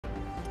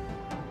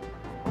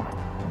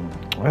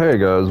Hey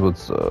guys,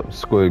 what's up?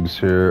 Squigs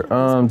here.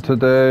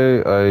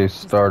 Today I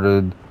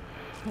started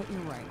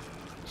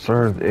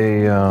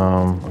a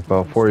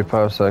about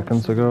 45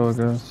 seconds ago, I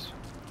guess.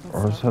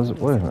 Or has it?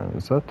 Wait a minute,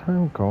 is that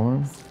time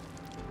going?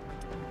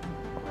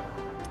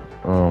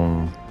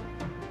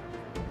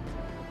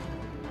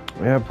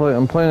 Yeah,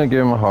 I'm playing a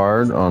game of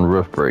hard on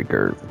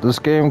Riftbreaker. This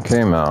game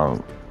came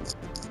out,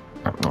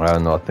 I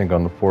don't know, I think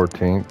on the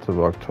 14th of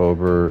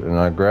October, and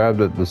I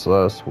grabbed it this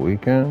last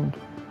weekend.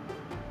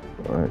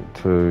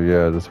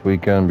 This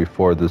weekend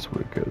before this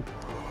weekend.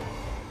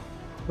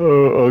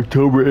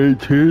 October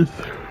 18th.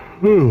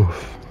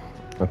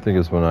 I think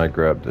is when I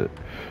grabbed it.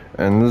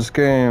 And this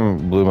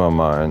game blew my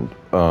mind.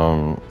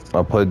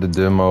 I played the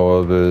demo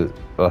of it.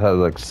 I had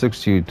like 6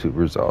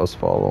 YouTubers I was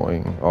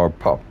following, or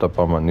popped up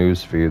on my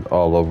newsfeed.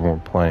 All of them were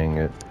playing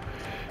it.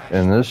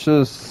 And it's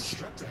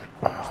just,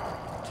 I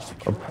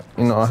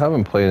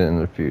haven't played it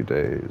in a few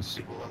days.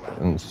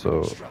 And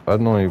so I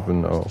don't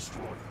even know.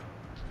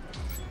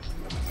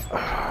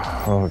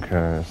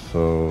 Okay,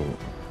 so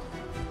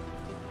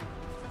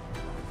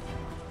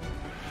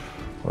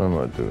what am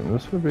I doing?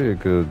 This would be a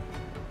good,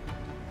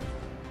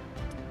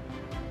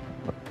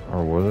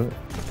 or would it?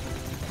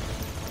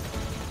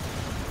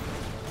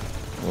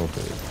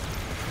 Okay.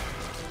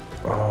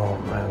 Oh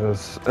man, and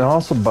I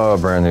also bought a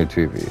brand new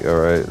TV. All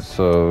right,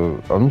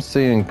 so I'm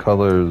seeing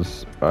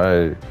colors.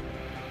 Let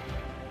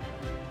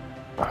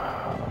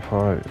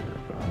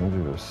me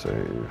do a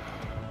save.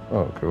 Oh,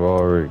 okay, well, I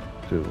already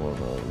did one of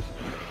those.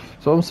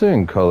 So I'm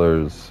seeing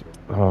colors.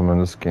 Oh man,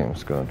 this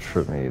game's gonna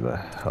trip me the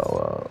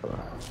hell out.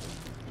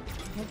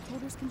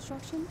 Headquarters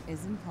construction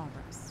is in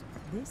progress.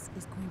 This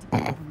is going to be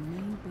our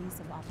main base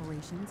of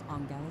operations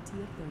on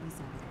Galatea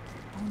 37.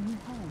 Our new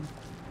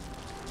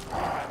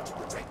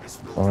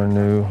home. Our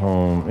new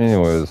home.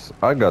 Anyways,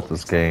 I got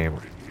this game.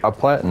 I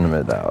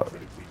platinumed it out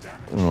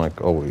in like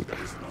a week.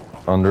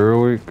 Under a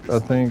week, I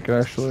think,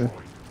 actually.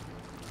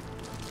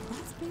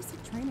 That's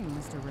basic training,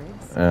 Mr.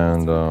 Riggs.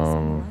 And,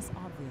 Less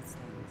obvious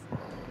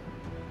things.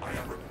 I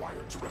am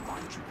required to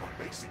remind you of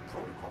basic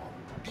protocol,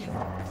 even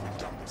if you've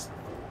done this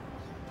before.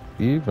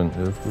 Even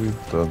if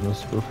we've done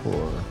this before.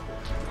 Our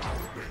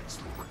base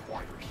will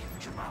require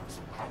huge amounts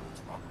of power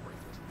to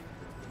operate.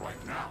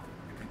 Right now,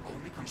 you can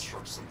only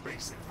construct some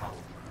basic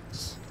power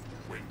plants.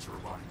 Wind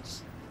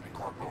turbines and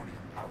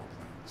carbonium power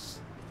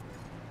plants.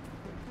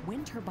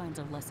 Wind turbines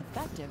are less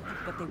effective,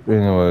 but they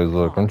Anyways,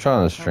 look, I'm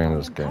trying to stream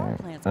this game,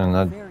 and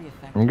I'm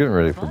getting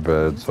ready for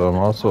bed, so I'm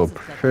also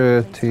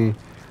pretty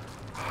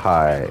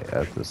high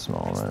at this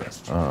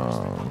moment.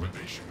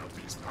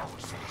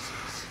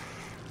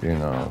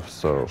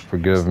 So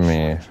forgive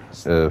me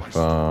if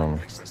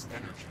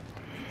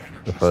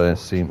I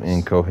seem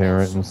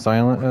incoherent and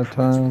silent at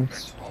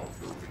times.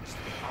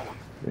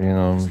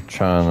 I'm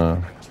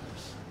trying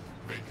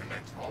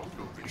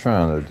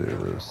to do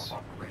this.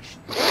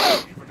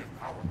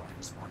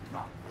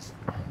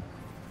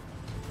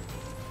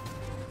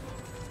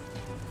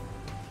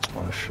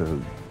 I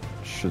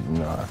should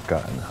not have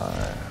gotten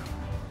high.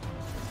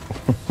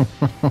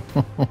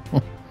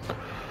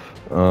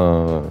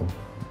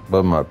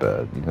 But my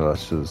bad.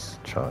 Let's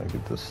just try to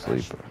get to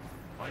sleep.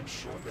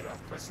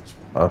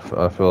 I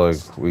feel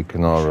like we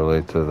can all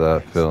relate to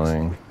that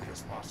feeling,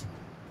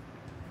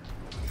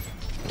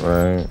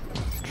 right?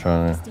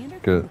 Trying to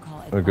get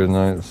a good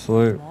night's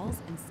sleep.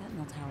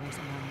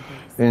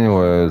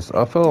 Anyways,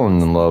 I fell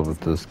in love with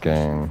this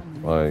game,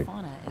 like,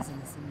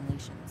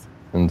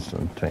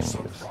 instantaneously.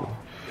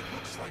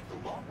 Looks like the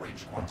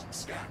long-range quantum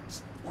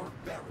scans were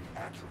very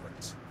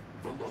accurate.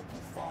 The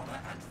local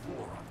fauna and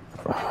flora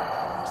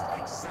are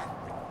exactly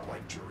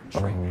like during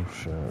training. Oh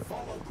shit.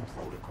 Follow the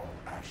protocol,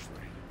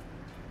 Ashley.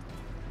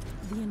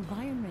 The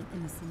environment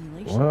in the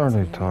simulation. What are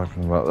they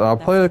talking about? I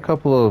played a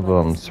couple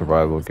of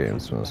survival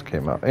games when this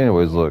came out.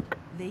 Anyways, look,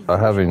 I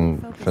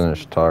haven't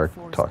finished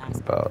talking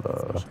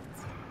about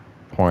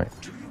point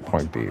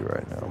B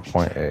right now.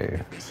 Point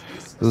A.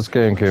 This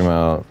game came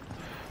out,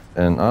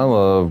 and I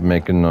love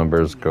making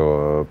numbers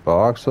go up, but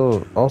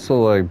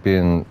also like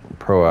being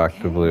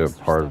proactively a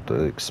part of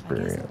the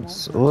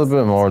experience. A little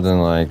bit more than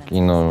like,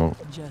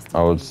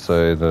 I would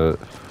say that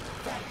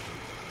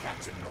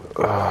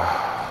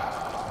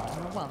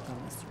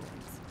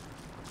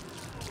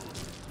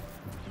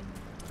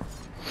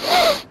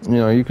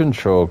you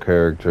control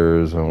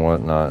characters and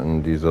whatnot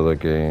in these other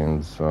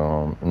games,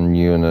 and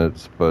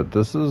units, but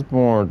this is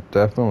more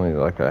definitely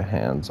like a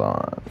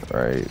hands-on,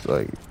 right?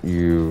 Like,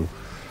 you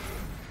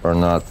are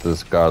not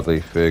this godly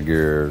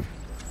figure,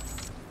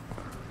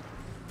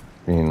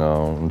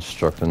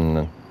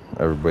 instructing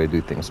everybody to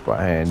do things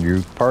by hand.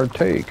 You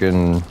partake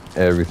in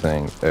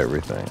everything.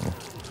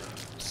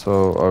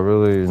 So I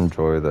really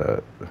enjoy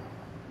that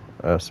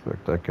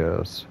aspect, I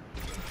guess.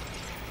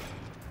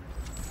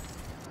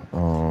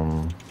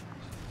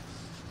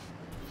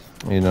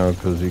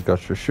 Because you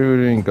got your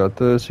shooting, you got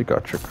this, you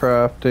got your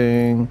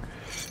crafting.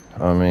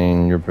 I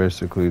mean, you're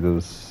basically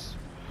this,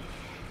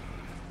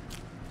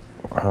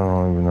 I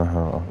don't even know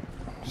how,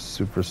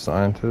 super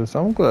scientist.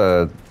 I'm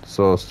glad.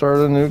 So I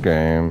started a new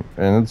game,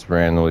 and it's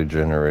randomly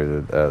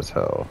generated as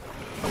hell.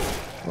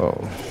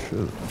 Oh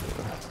shit.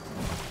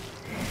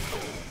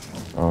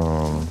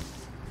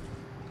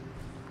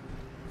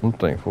 I'm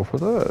thankful for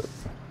that.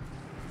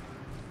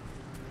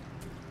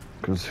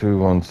 Cause who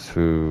wants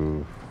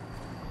to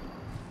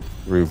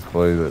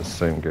replay that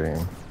same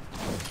game?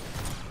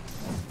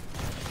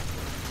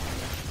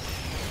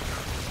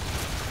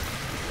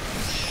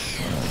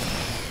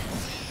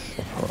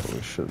 I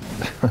probably should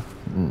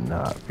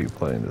not be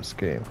playing this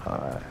game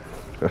high.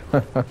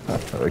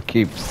 I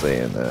keep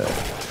saying that,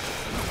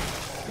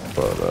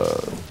 but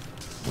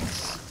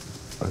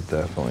I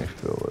definitely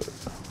feel it.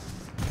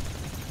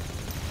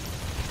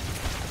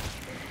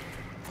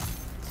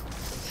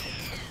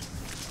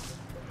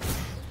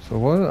 So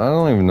what? I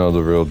don't even know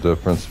the real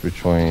difference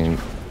between.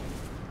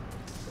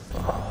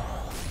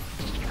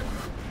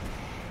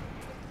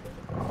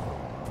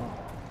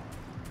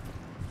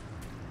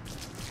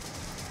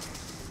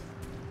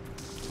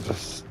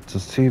 This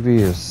TV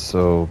is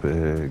so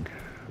big.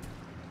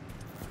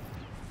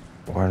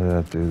 Why did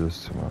I do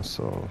this to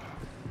myself?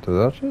 Did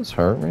that just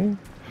hurt me?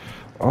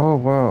 Oh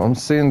wow, I'm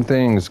seeing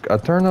things. I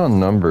turned on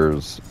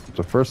numbers.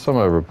 The first time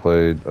I ever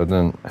played, I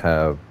didn't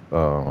have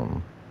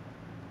all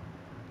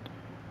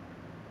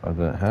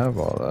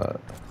that.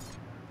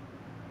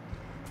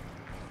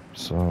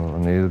 So I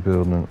need to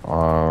build an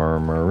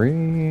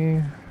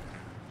armory.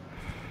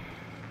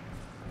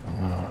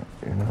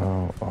 You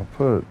know, I'll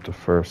put the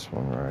first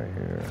one right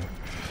here.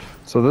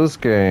 So this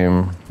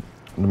game,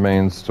 the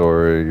main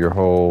story, your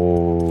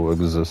whole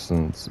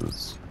existence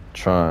is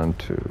trying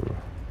to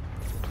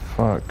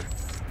fuck.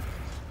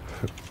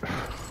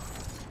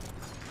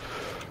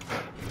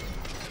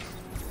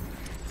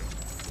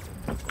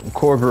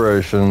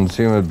 Corporations,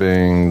 human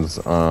beings,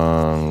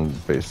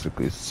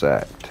 basically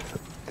sacked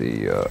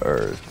the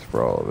Earth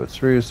for all of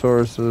its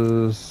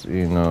resources,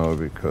 you know,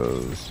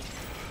 because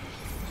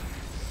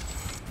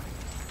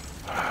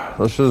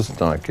let's just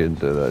not get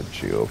into that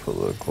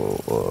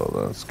geopolitical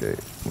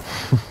landscape.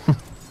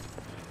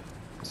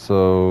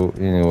 So,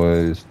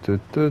 anyways, I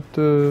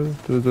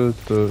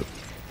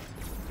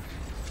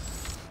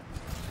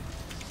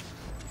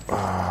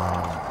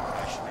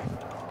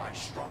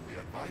strongly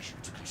advise you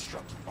to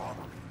construct an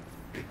armory.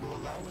 It will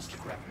allow us to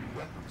craft new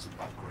weapons and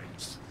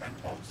upgrades, and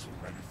also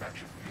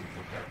manufacture field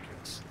repair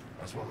kits,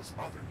 as well as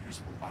other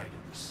usable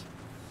items.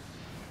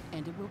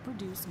 And it will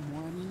produce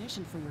more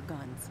ammunition for your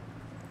guns.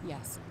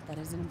 Yes, that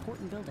is an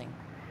important building.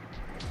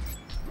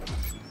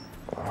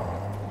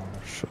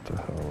 shut the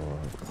hell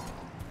up.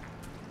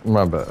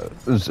 My bad.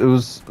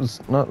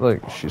 It's not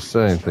like she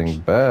said anything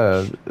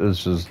bad.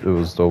 It's just, it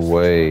was the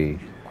way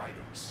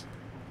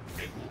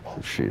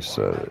she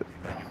said it.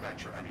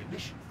 Manufacture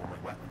ammunition for my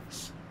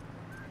weapons.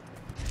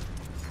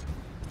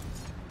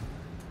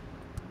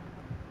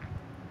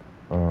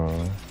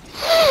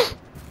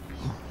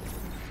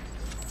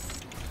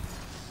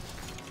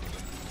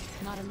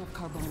 Not enough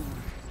carbonium.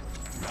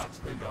 Not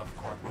enough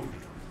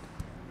carbonium.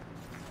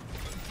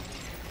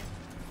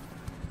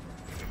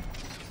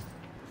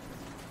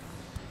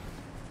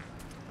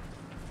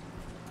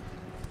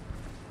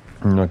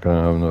 I'm not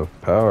gonna have enough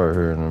power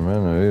here in a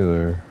minute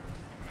either.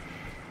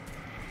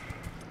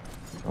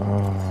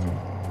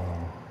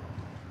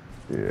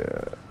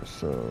 Yeah,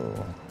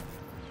 so.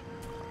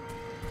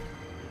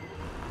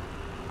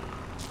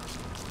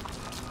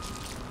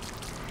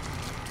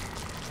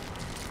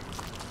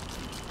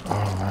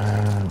 Oh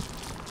man.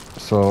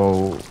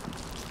 So,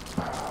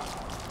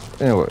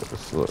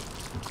 anyways, look.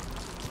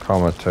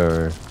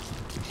 Commentary.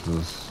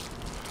 Just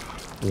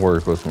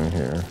work with me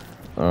here.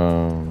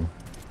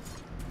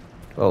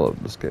 I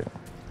love this game.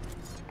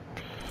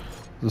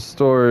 The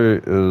story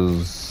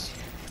is,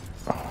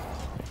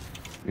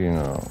 you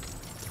know,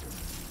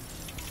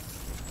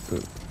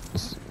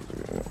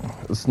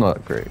 it's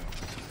not great.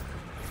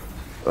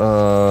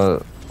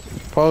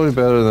 Probably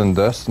better than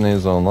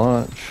Destiny's on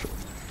launch.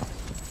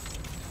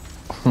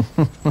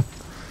 Carbonium.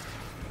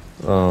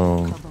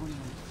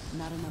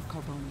 Not enough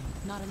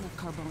carbonium. Not enough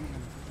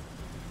carbonium.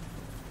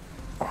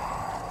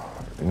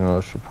 You know,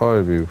 I should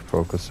probably be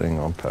focusing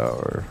on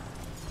power.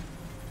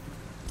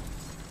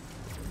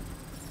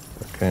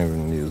 I can't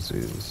even use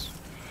these.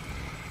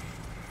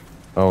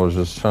 I was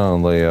just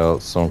trying to lay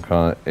out some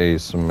kind of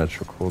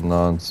asymmetrical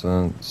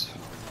nonsense.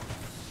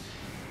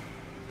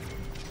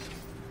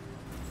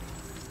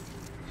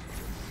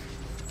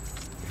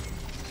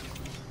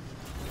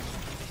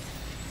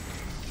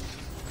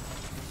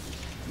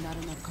 Not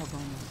enough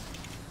carbonium.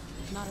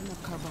 Not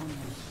enough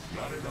carbonium.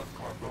 Not enough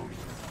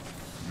carbonium.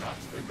 Not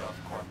enough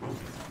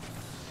carbonium.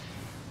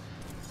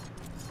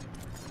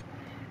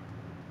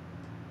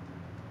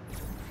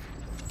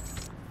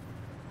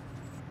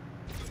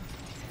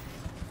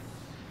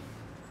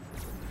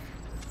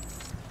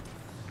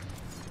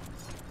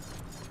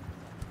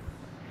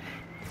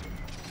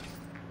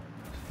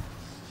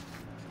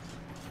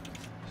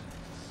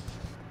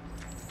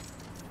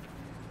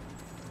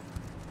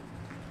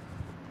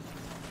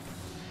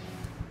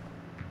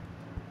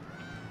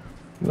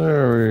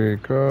 There we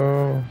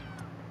go.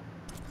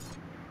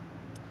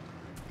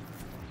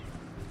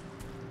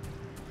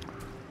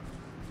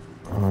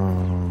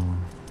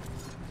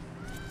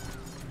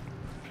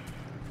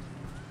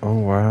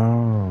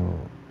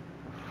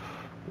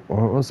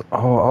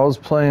 I was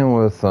playing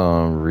with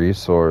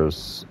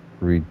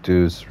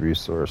reduced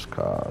resource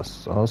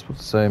costs. I was supposed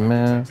to say,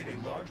 man.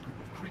 Detecting a large group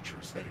of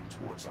creatures heading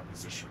towards our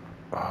position.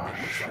 Oh, It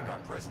looks shit. like our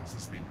presence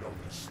has been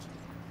noticed.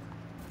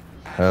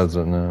 Has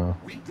it now?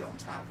 We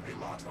don't have a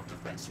lot of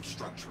defensive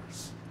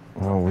structures.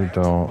 No, we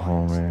don't,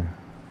 homie.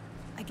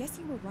 I guess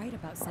you were right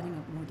about setting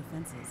up more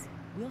defenses.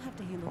 We'll have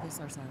to handle this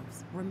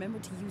ourselves. Remember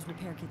to use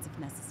repair kits if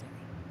necessary.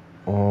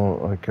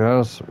 Well, I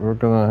guess we're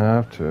gonna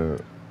have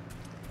to.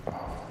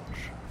 Oh,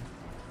 shit.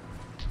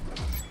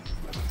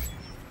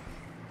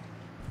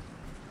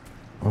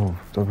 Oh,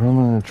 they're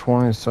coming in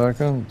 20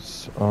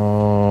 seconds.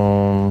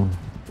 Well,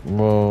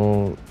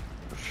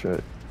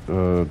 shit.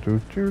 Do.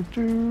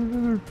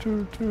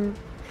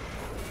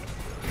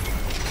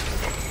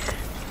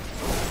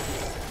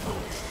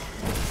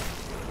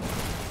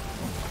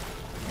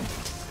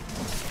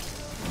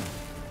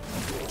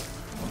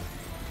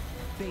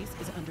 Base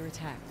is under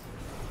attack.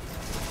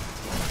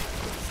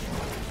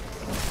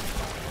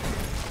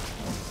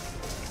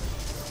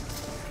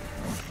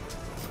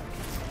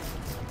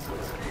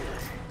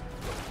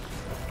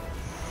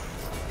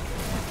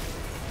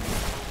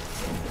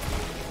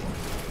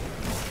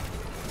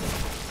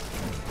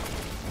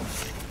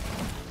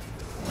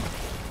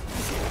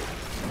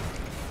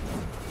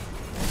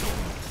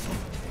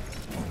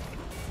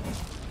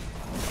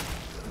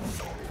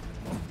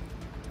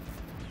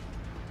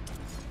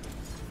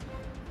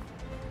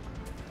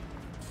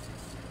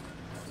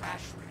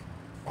 Ashley,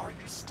 are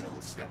you still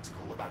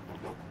skeptical about the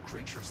local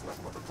creature's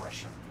level of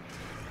aggression?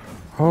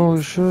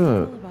 Holy shit.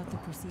 Skeptical about the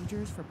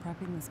procedures for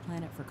prepping this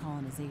planet for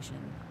colonization.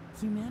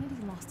 Humanity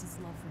lost its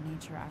love for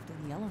nature after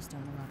the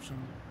Yellowstone eruption.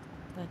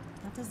 But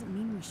that doesn't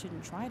mean we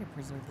shouldn't try to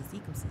preserve this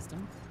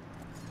ecosystem.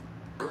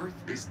 Earth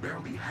is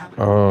barely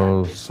habitable.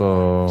 Oh,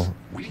 so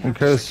in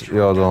case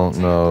y'all don't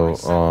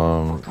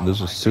know,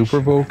 there's a super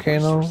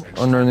volcano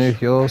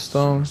underneath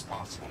Yellowstone.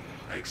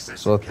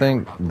 So I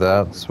think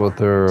that's what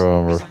they're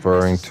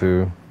referring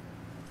to.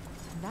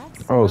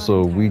 That's Oh, not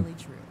so we entirely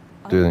true.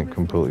 didn't Riftbreaker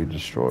completely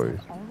nations destroy.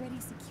 have already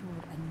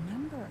secured a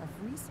number of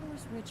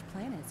resource-rich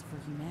planets for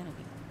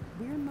humanity.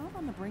 We're not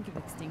on the brink of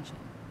extinction.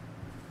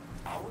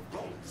 Our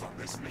goals on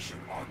this mission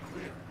are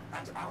clear,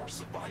 and our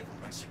survival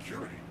and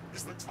security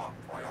is the top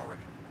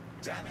priority.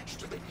 Damage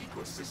to the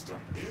ecosystem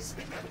is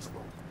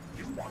inevitable.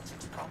 You wanted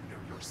to come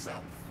here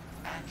yourself,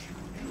 and you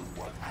knew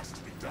what has to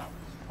be done.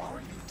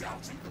 Are you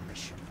doubting the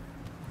mission?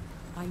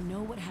 I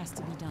know what has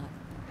to be done.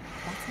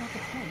 That's not the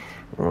point.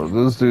 Bro,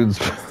 this dude's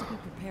Has to be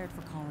prepared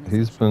for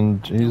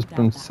colonization. he's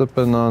been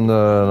sipping on that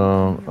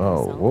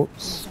oh,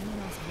 whoops.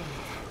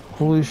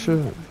 Holy shit.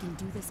 We can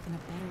do this in a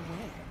better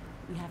way.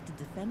 We have to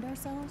defend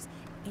ourselves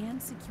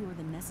and secure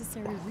the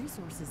necessary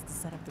resources to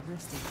set up the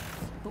rift station.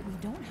 But we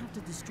don't have to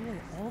destroy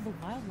all the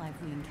wildlife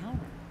we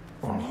encounter.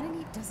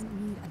 Humanity doesn't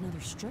need another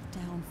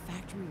stripped-down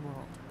factory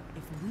world.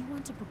 If we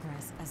want to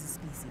progress as a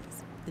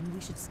species, then we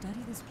should study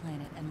this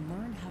planet and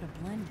learn how to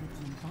blend with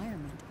the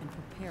environment and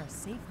prepare a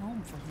safe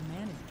home for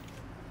humanity.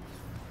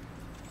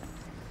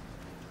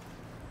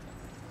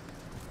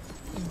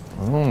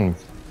 Mm.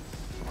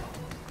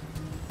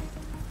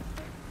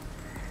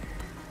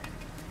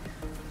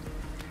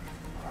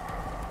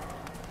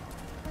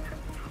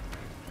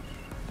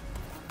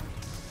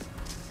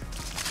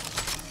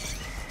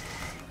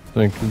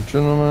 Thank you,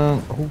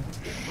 gentlemen. Oh.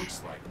 It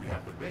looks like we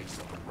have the base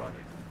up and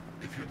running.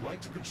 If you'd like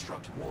to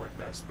construct more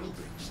advanced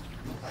buildings,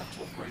 you'll have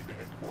to upgrade the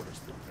headquarters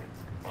building.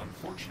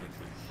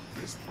 Unfortunately,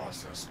 this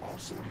process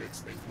also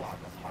emits a lot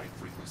of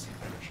high-frequency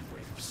energy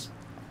waves.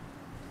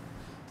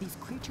 These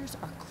creatures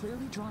are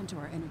clearly drawn to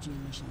our energy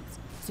emissions,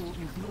 so it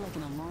will be like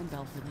an alarm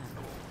bell for them.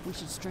 We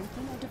should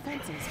strengthen our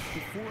defenses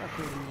before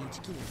upgrading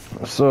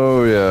the HQ.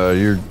 So yeah,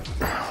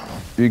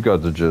 you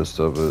got the gist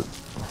of it.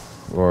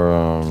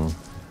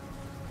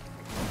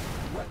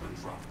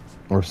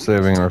 We're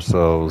saving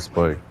ourselves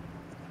by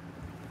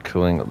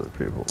killing other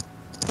people.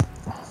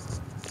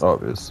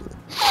 Obviously.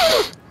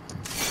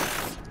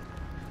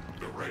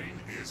 The rain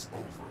is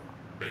over.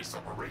 Base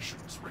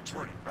operations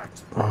returning back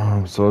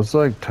to So it's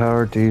like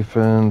tower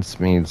defense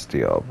meets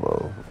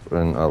Diablo,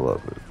 and I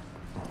love it.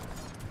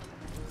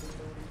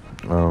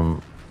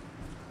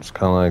 It's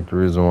kind of like the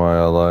reason why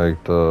I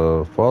liked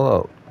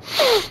Fallout.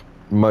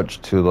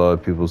 Much to a lot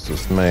of people's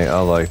dismay,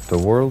 I like the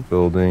world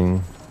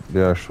building,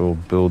 the actual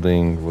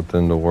building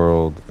within the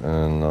world,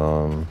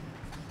 and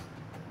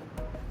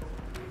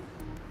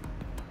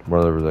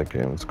whatever that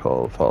game is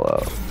called,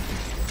 Fallout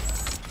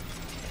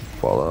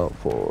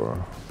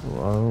 4. Well,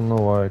 I don't know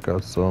why it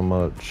got so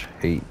much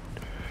hate.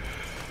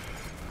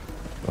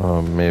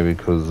 Maybe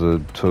because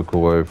it took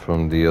away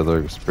from the other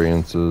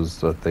experiences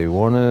that they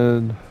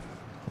wanted.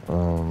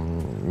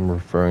 I'm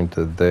referring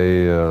to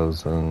they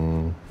as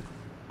in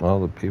all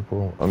the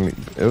people. I mean,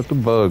 with the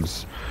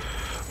bugs.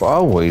 Well,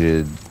 I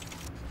waited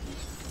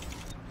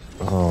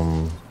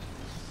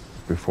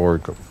before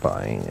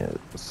buying it,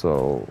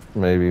 so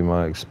maybe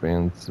my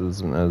experience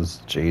isn't as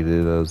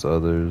jaded as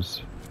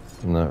others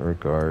in that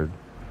regard.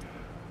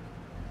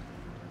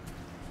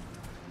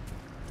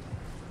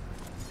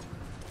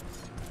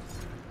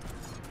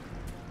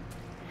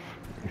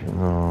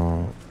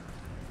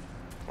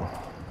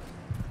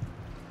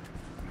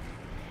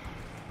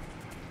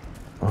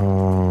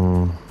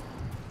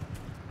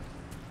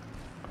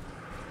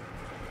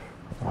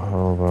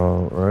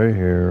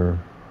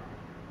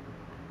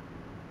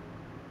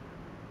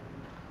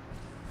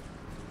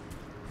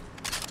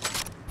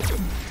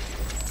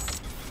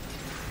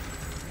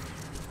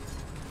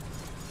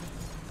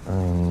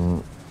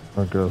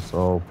 I guess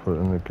I'll put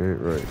in the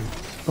gate right.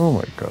 Oh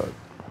my god.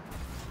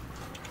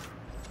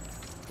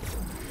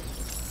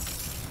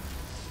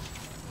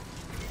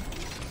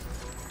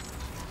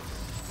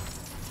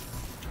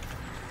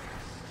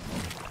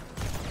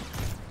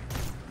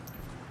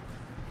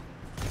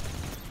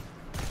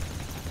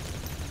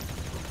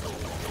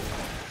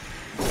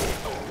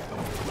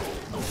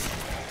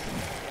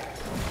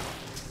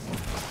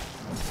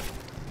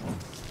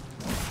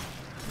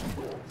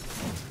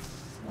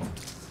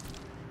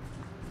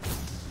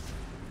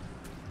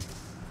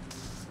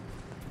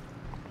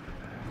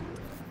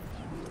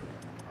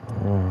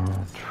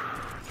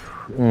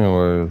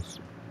 Anyways,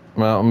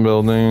 mountain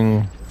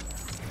building.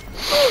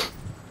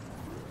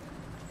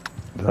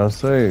 Did I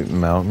say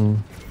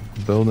mountain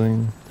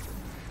building?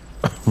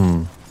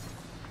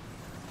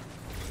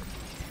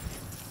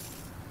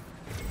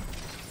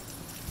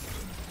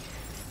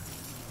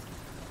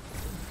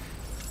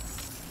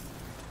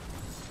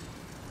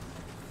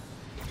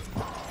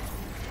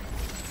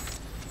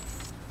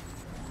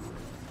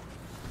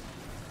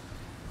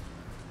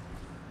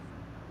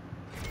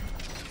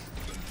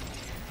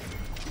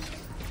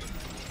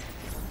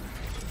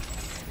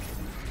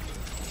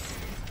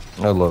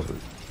 I love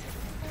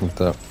it. With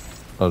that,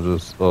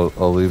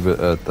 I'll leave it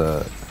at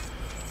that.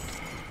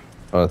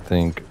 I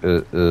think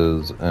it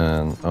is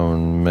an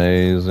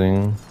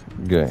amazing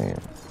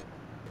game.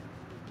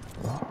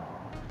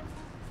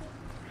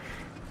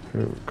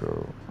 Here we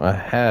go. I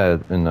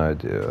had an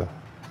idea.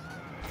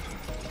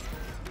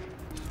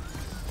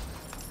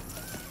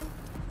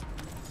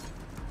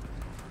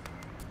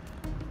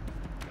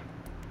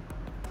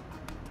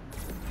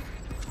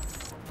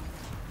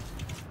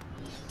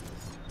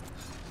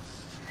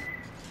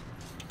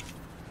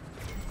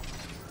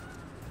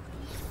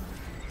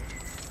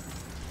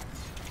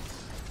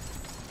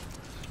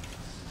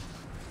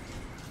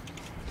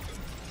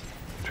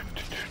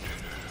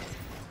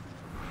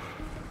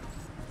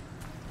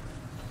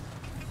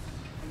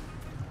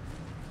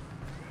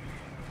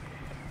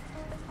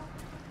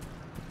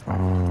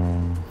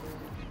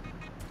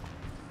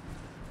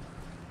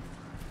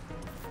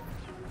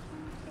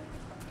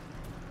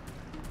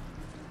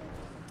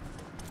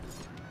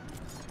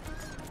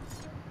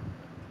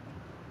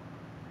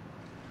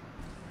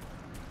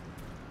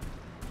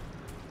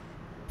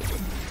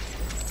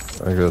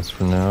 I guess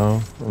for now,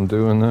 I'm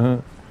doing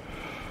that.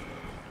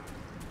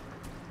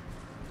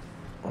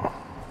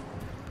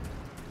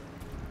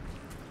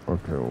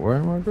 Okay, where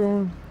am I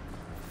going?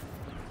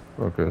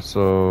 Okay,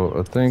 so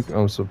I think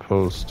I'm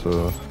supposed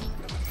to...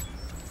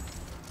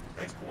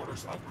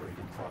 Headquarters upgrade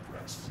in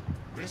progress.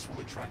 This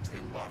will attract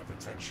a lot of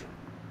attention.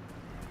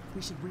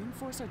 We should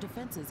reinforce our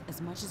defenses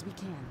as much as we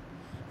can.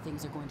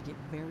 Things are going to get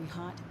very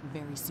hot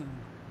very soon.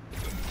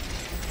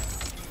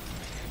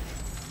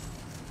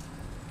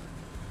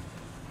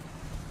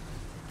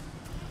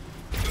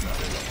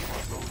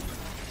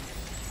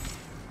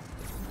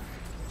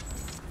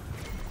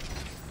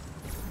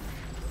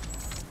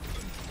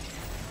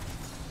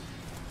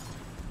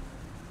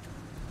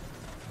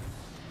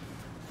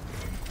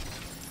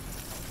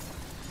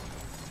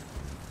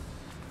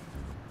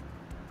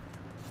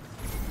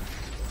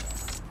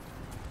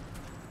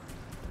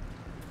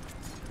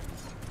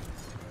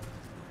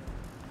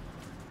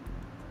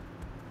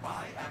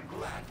 I am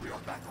glad we are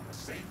back on the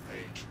same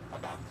page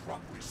about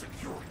properly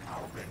securing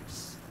our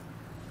base.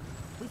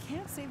 We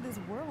can't save this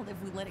world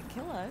if we let it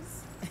kill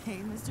us.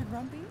 Hey, Mr.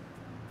 Grumpy?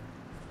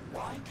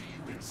 Why do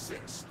you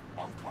insist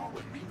on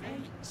calling me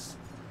names?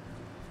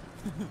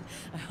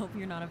 I hope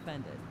you're not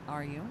offended,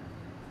 are you?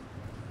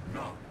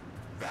 No,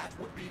 that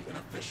would be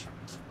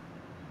inefficient.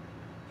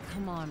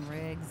 Come on,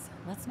 Riggs.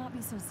 Let's not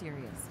be so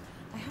serious.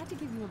 I had to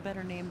give you a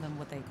better name than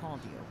what they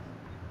called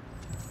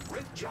you.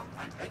 Rift Jump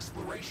and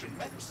Exploration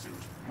Metasuit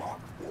Mark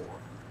IV,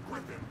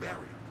 Griffin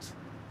variant.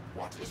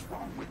 What is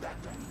wrong with that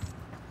name?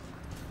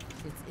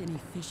 It's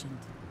inefficient.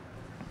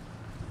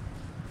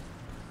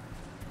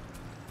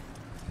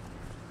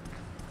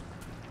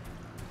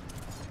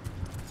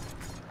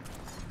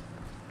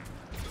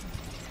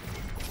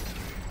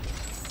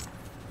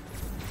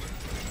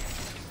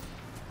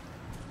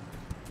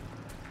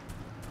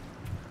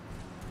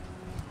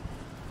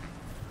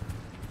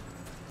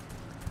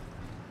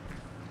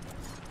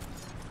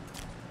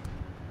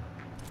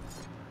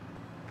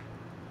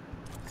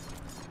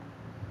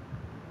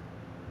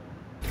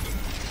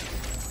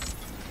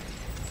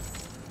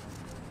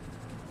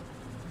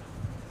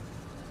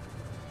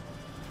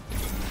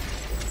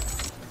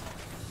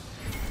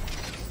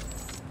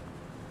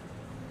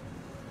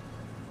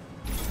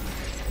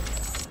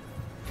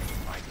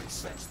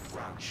 Sense the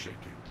ground shaking.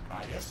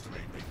 I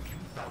estimate a few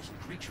thousand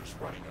creatures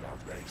running at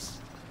our base.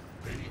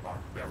 They are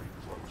very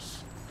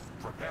close.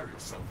 Prepare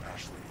yourself,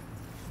 Ashley.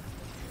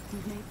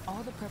 We've made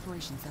all the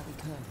preparations that we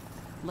could.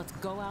 Let's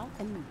go out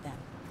and meet them.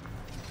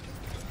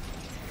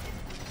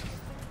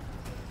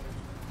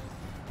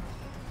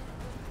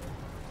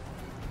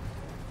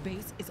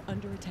 Base is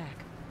under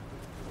attack.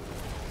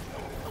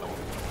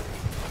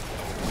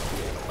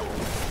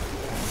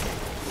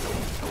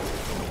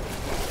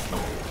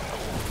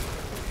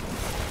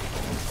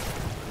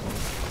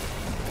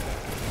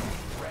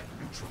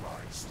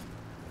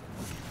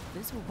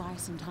 This will buy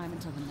some time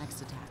until the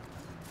next attack.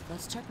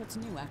 Let's check what's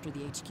new after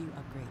the HQ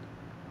upgrade.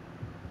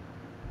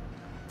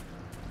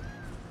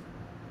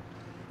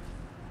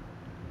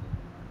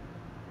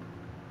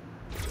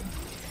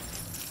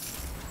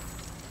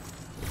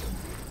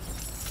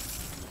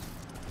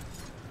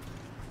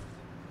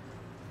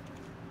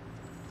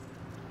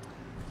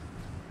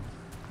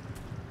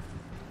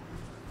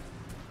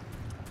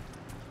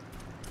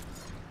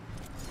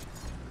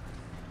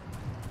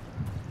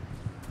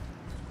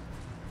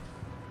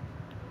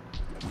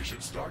 We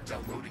should start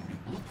downloading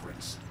new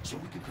blueprints so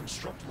we can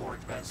construct more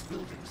advanced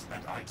buildings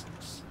and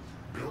items.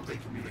 Build a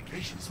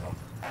communications hub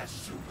as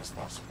soon as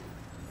possible.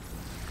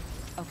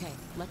 Okay,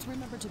 let's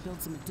remember to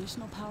build some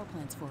additional power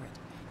plants for it.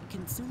 It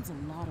consumes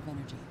a lot of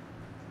energy.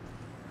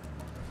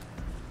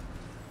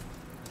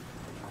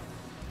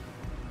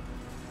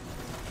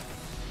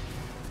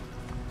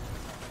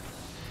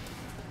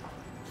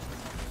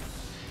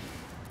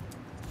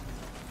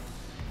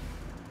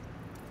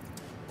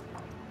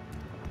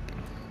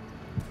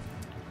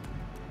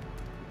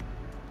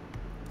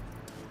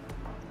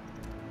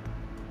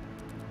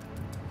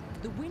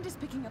 The wind is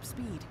picking up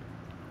speed.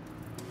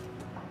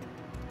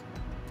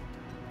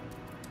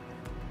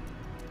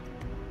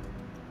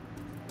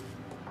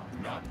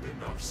 Not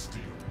enough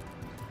steel.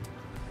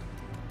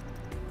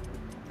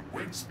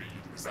 Wind speed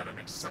is at an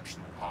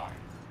exceptional high.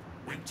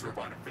 Wind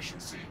turbine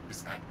efficiency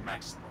is at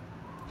maximum.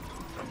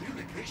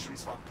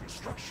 Communications hub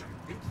construction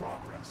in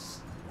progress.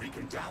 We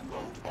can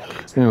download all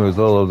the Anyways,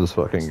 I love this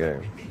fucking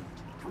game. we need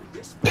through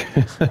this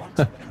building's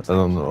quantum I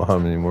don't know how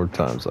many more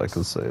times I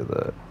could say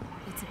that.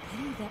 It's a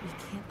pity that we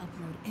can't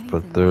upload anything.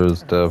 But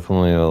there's back to Earth.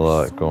 definitely a There's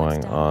lot so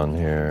going much data on we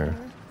here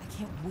have I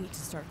can't wait to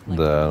start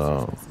collecting that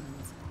research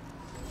specimens.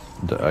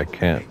 that I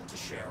can't. to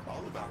share all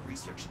of our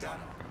research data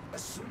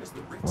as soon as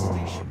the Rift Oh,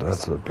 station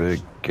that's is a big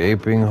operational.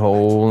 gaping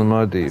hole in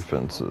my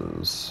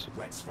defenses.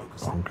 Let's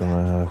focus I'm on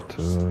gonna that have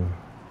first. to.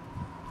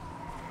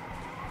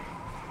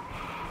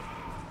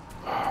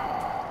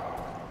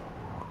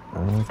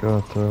 I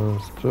got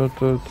those.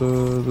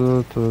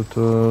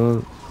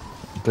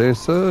 They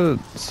said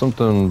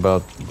something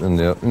about in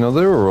the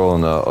they were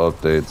rolling out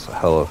updates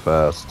hella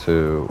fast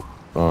too.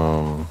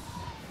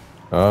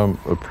 I'm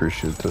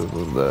appreciative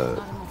of that.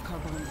 Not enough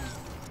carbon.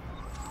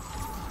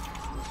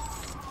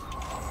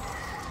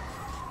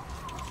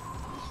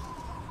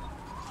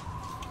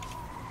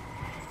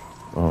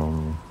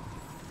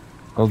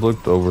 I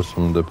looked over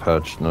some of the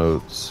patch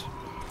notes.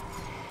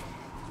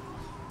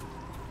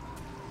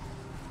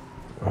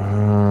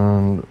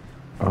 And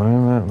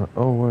I'm at.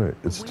 Oh wait,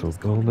 it's The wind still is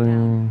calming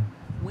building. down.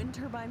 Wind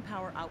turbine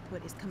power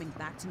output is coming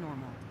back to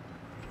normal.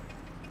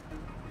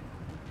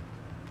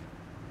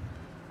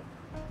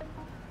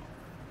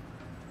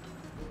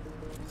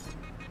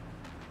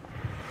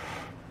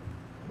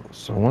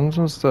 So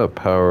when's that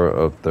power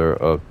up there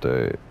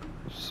update?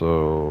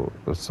 So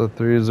it's at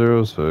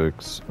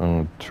 306.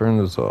 I'm gonna turn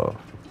this off.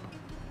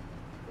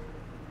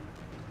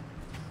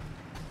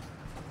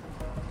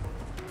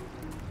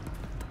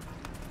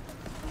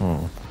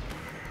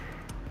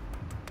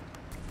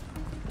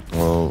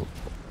 Well,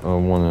 I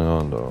want it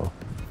on though.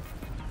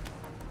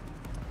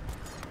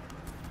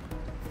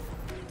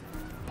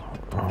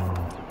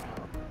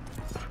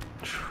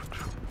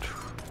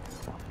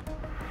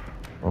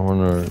 I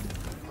wonder.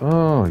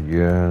 Oh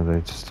yeah,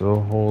 they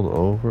still hold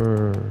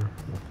over.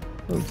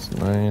 That's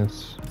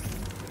nice.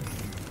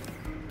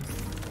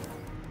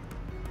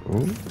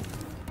 Ooh.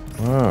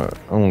 Alright,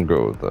 I'm gonna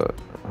go with that.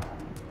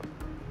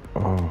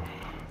 Oh,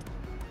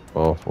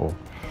 awful.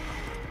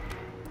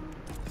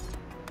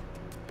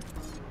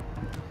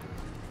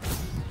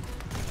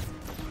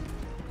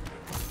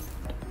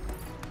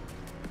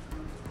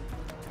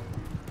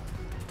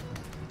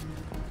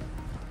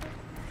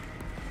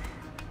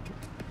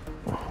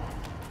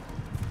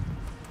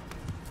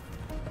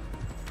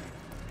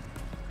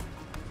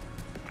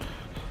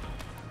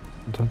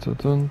 Dun, dun,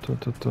 dun, dun,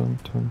 dun, dun,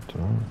 dun,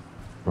 dun.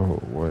 Oh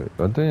wait,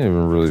 I didn't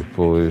even really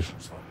fully.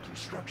 Communications hub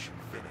construction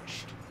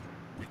finished.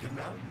 We can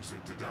now use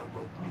it to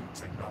download new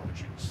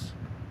technologies.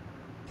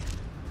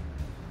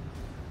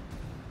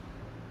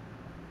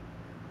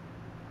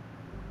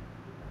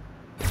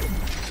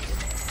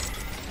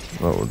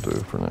 That will do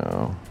for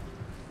now.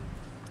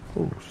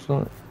 Oh,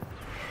 son.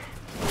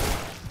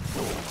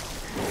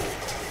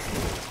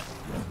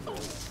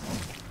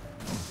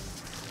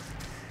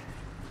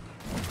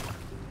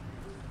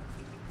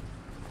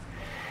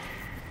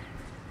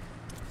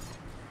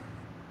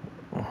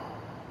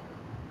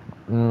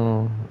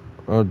 No,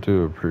 I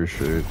do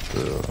appreciate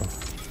the.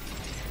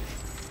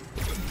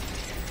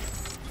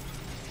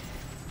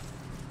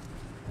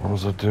 What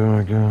was I doing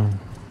again?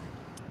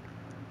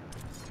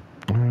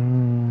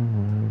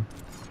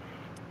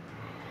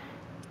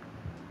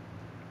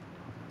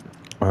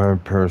 I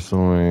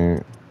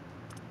personally,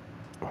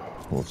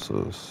 what's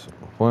this?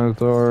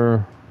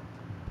 Flamethrower.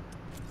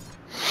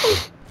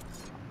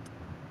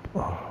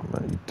 Oh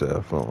man, you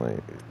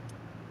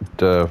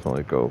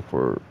definitely go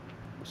for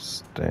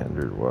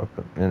standard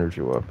weapon,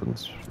 energy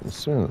weapons as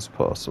soon as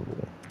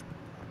possible.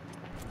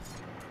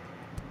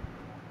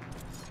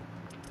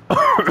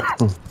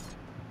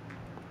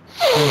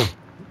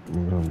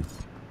 I'm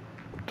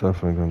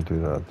definitely gonna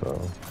do that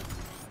though.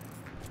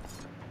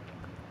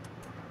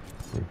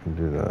 We can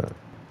do that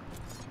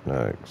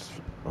next.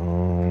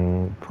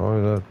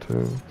 Probably that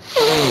too.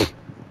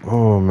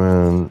 Oh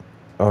man,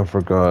 I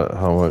forgot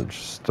how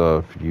much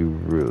stuff you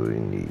really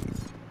need.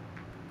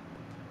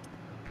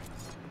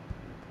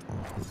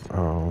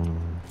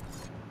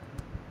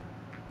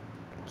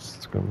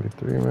 It's gonna be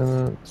 3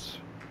 minutes.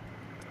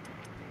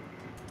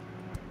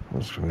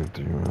 It's gonna be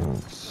 3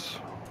 minutes.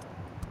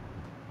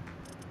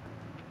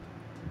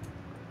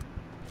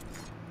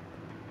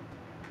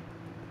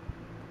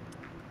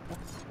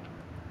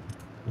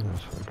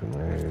 That's what I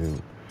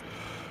need.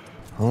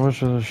 How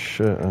much of this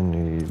shit I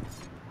need?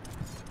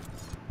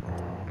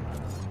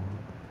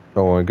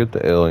 Oh, I get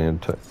the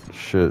alien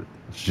shit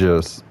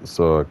just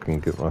so I can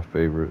get my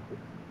favorite.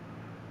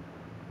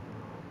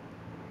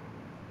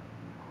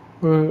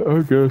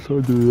 I guess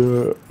I'll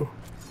do that.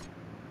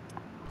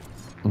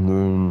 And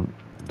then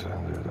do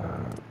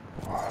that.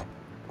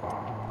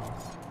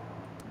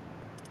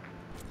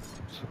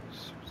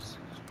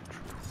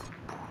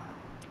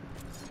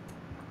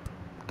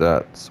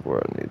 That's where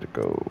I need to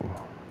go.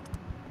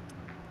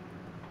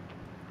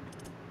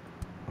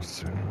 As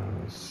soon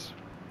as.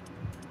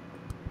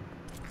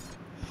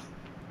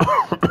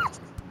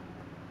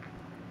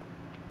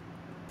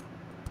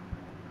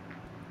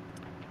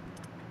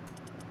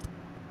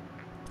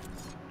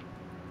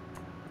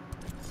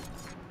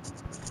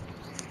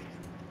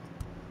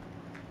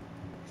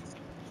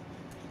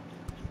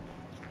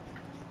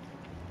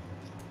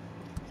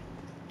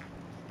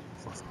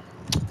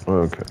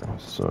 Okay,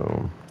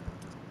 so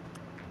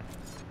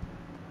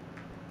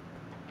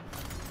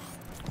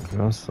I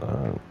guess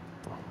that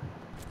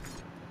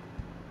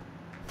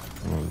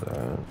and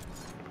that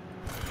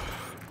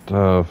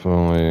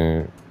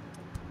definitely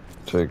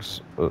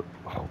takes a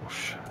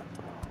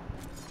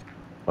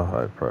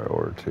high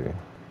priority.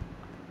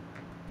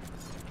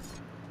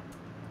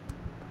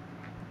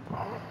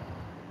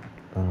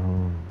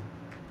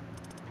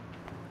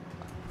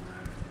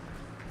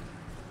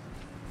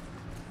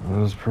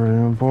 That's pretty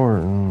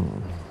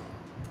important.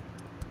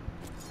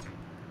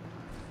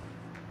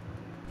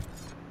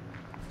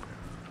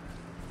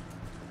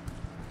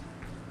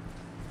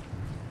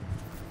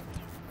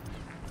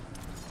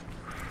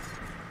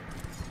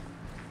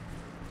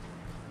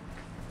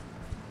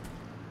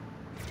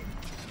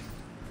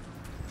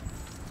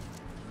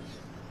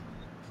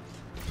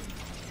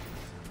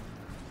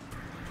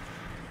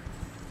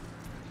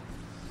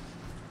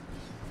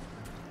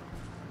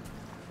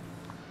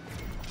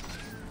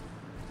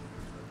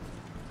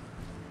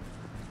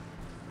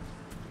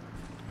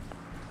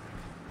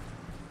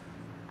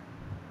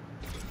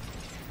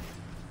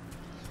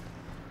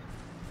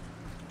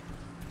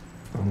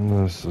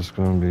 And this is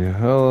going to be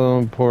hella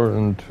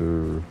important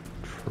to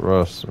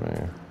trust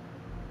me.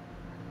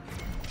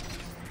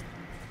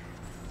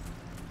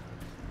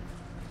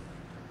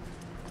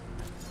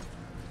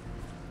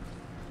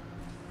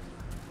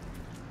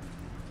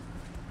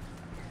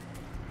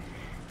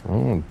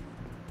 Oh.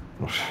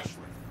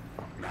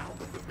 Now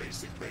that the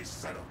basic base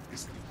setup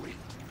is complete,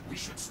 we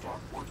should start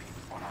working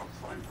on our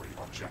primary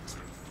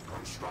objective,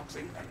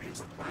 constructing an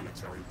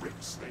interplanetary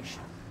rift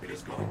station. It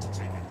is going to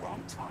take a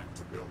long time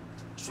to build,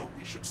 so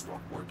we should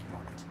start working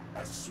on it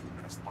as soon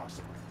as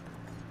possible.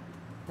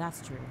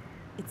 That's true.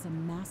 It's a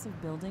massive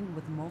building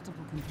with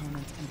multiple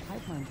components and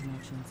pipeline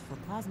connections for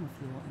plasma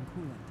fuel and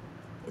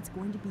coolant. It's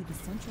going to be the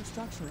central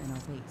structure in our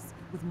base,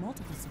 with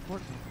multiple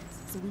support buildings,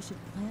 so we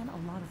should plan a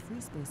lot of free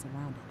space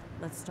around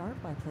it. Let's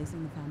start by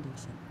placing the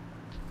foundation.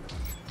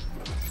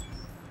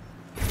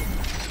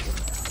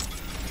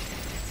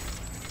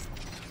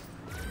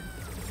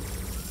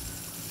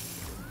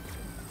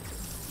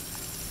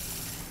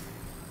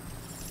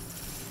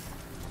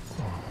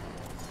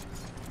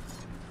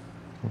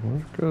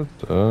 Look at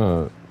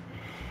that.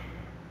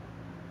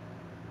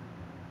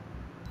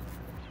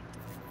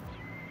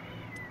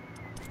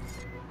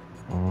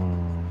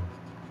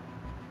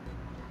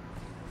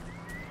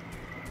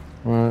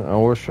 Well, I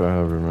wish I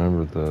had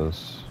remembered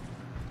this.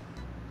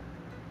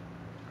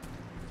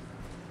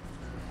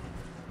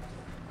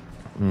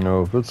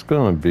 No, if it's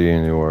gonna be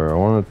anywhere, I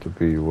want it to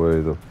be way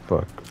the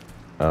fuck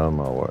out of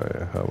my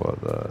way. How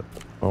about that?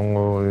 Oh,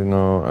 well, you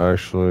know,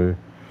 actually.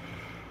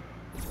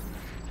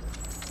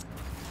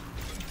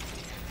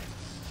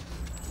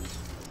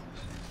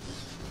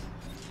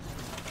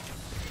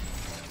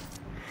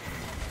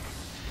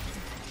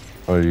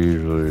 I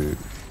usually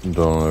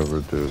don't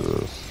ever do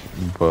this,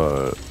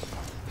 but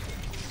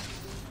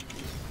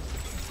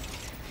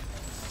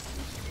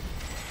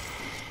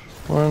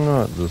why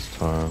not this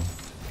time?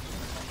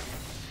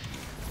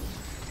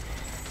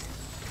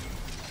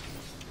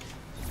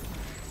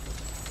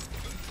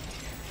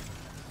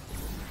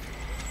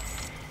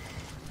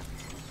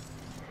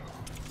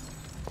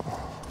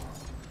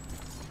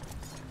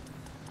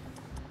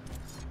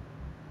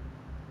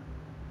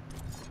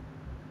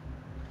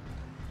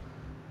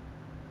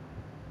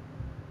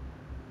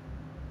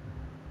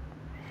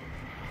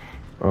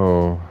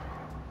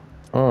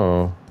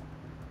 Oh.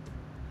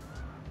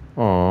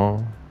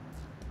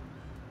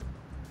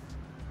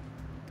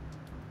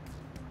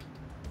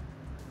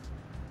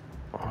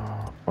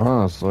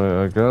 honestly,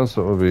 I guess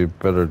it would be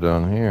better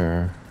down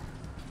here.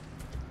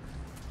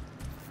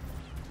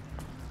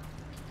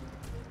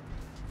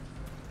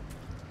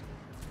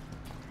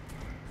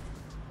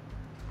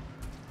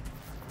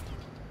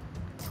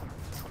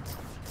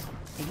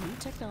 A new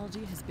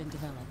technology has been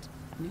developed.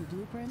 New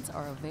blueprints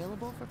are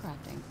available for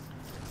crafting.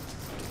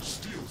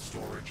 Steel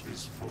storage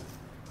is full.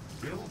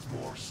 Build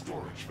more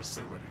storage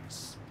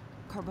facilities.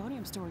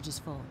 Carbonium storage is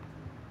full.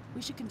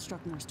 We should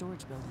construct more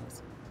storage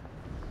buildings.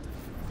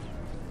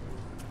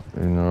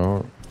 You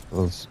know,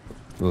 this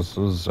is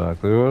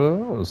exactly what I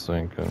was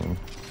thinking.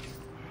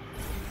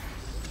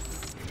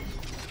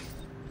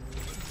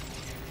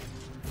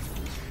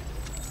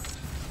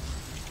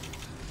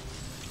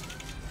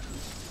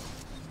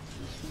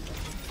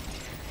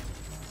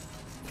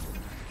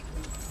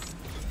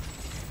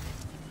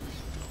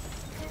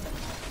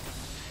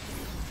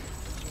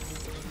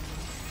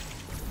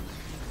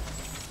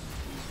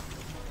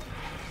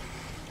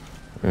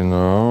 You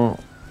know,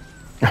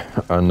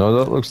 I know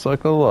that looks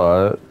like a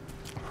lot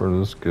for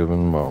this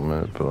given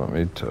moment, but let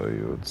me tell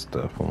you, it's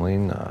definitely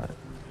not.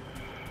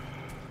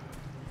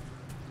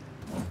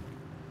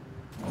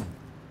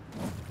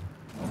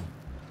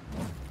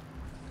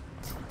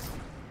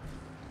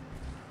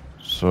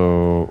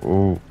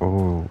 So,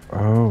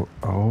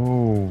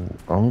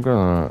 I'm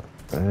gonna,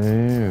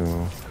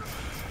 ew.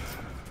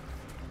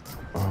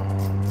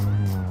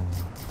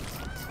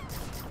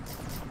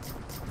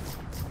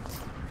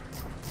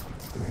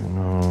 You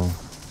know,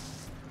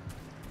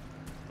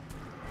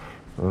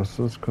 this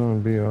is gonna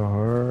be a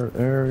hard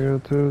area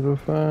to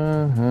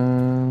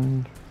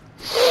defend.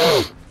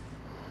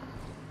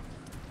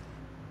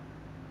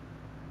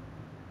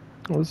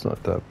 Well, it's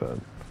not that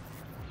bad.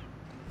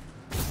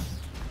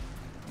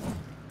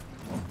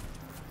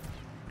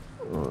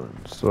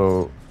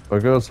 So, I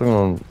guess I'm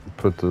gonna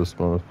put this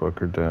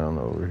motherfucker down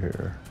over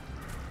here.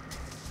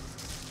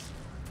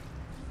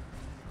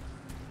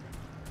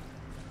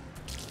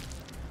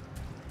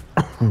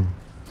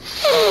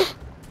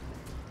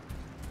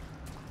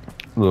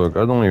 Look,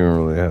 I don't even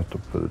really have to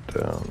put it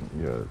down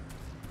yet.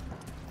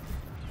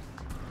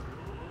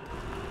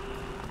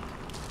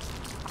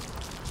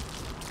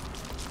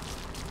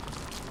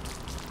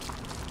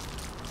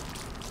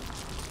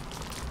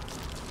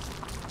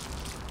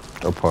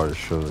 I probably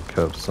should have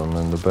kept some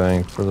in the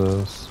bank for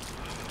this.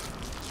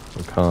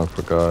 I kind of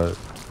forgot.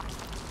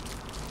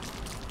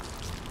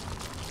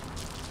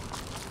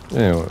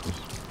 Anyways.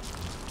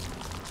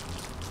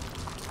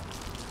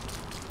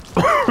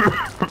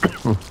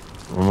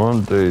 I'm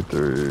on day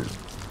 3,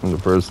 and the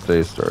first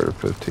day started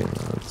 15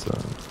 minutes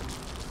in.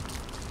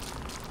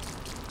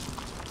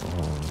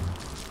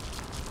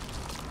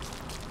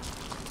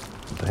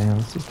 Damn,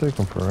 this is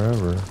taking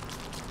forever.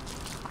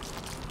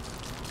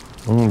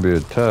 I'm gonna be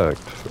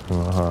attacked in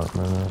a hot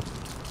minute.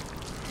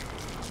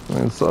 I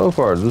mean, so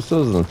far, this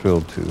doesn't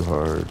feel too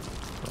hard.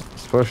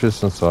 Especially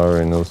since I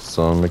already know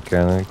some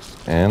mechanics,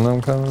 and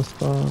I'm kind of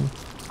stunned.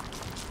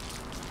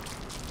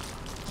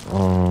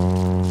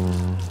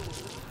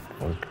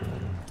 Okay.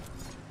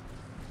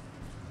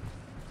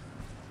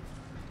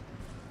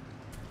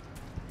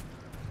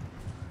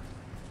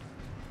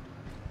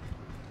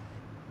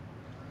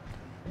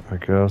 I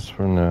guess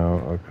for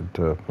now, I could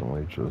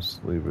definitely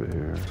just leave it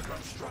here.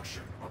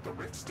 Construction of the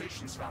Rift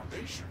Station's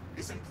foundation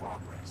is in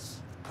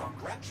progress.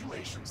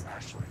 Congratulations,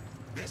 Ashley.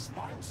 This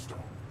milestone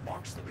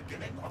marks the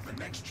beginning of the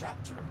next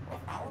chapter of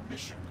our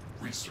mission.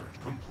 Research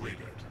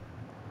completed.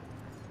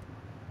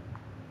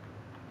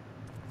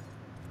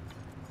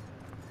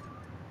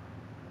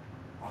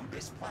 On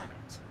this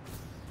planet,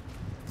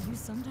 You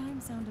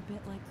sometimes sound a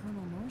bit like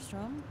Colonel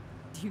Nordstrom.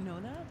 Do you know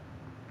that?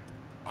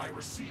 I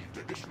received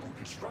additional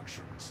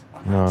instructions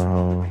on No. how to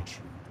motivate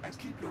you and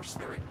keep your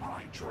spirit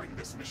high during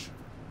this mission.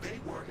 They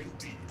were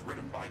indeed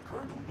written by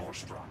Colonel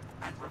Nordstrom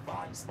and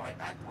revised by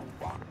Admiral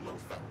von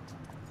Blofeld.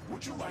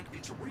 Would you like me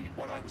to read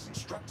what I was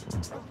instructed to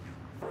tell you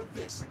for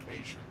this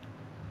occasion?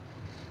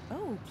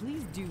 Oh,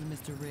 please do,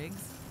 Mr.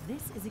 Riggs.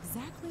 This is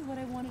exactly what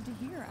I wanted to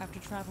hear after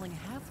traveling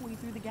halfway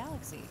through the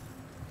galaxy.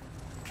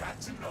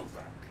 Captain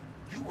Novak,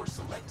 you were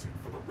selected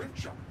for the Rift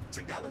Jump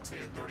to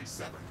Galatea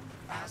 37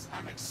 as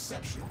an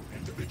exceptional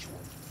individual.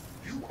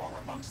 You are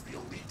amongst the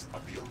elite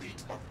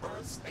of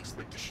Earth's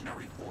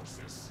expeditionary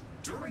forces.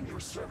 During your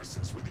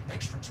services with the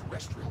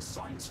Extraterrestrial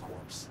Science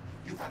Corps,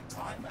 you have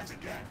time and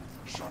again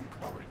shown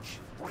courage,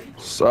 bravery,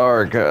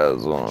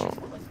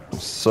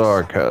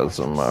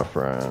 Sarcasm, my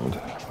friend.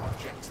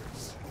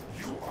 objectives.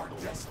 You are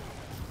destined.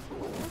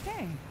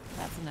 Okay,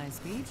 that's a nice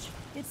speech.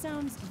 It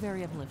sounds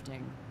very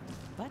uplifting.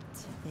 But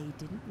they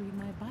didn't read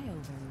my bio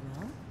very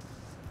well.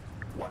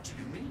 What do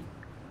you mean?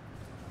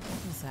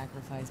 The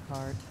sacrifice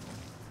part.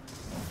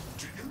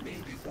 Do you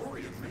mean the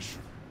Orion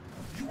mission?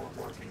 You were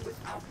working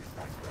without it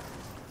back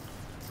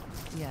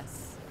then.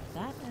 Yes,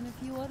 that and a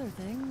few other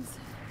things.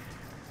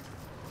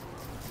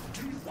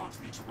 Do you want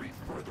me to read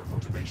further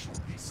motivational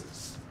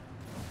pieces?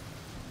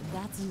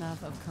 That's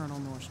enough of Colonel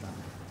Nordstrom.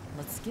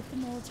 Let's skip the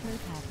military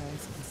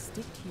pathos and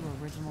stick to your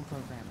original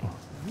programming.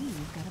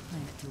 We've got a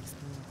planet to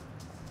explore.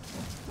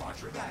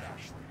 Roger that,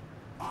 Ashley.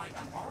 I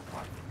am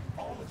archiving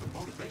all of the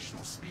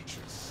motivational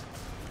speeches.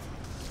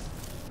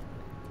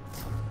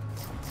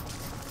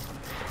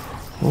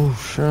 Oh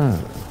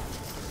shit.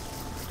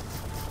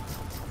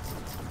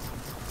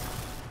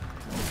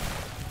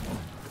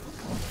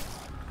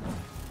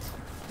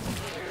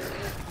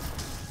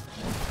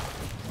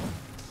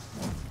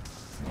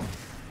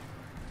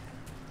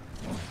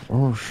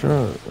 Oh shit.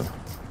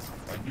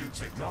 A new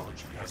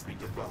technology has been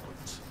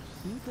developed.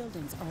 New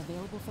buildings are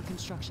available for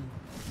construction.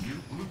 New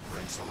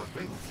blueprints are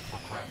available for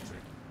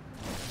crafting.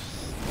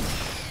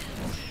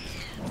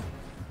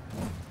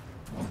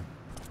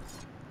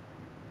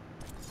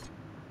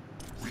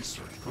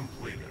 Research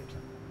completed.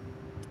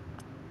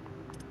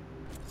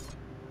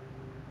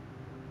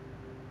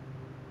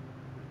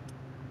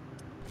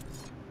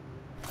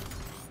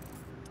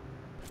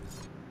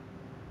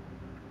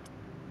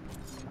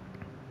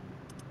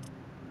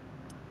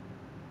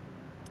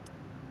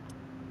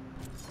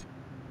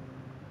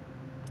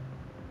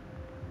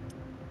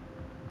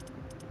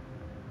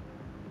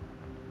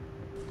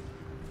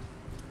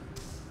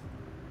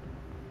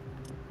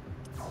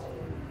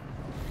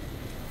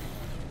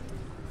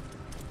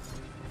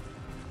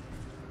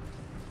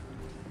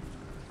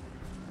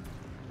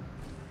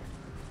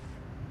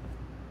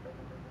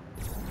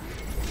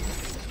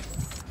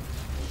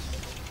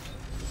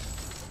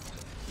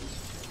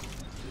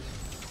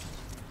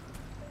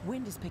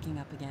 Wind is picking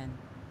up again.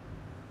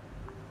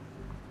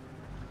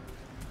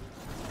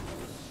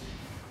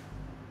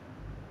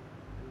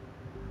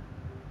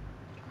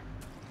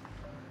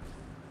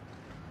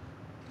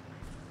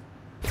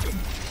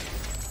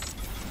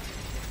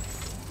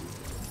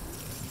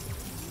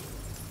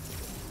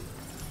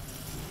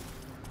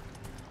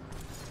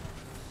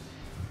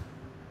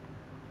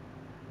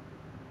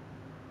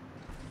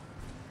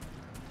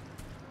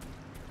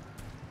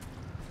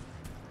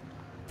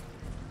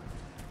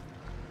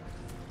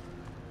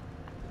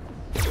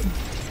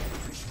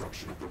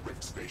 Construction of the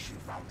Rift Station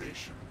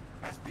Foundation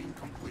has been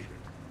completed.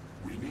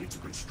 We need to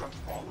construct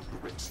all of the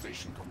Rift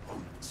Station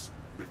components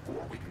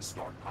before we can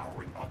start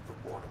powering up the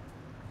portal.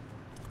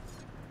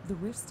 The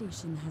Rift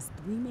Station has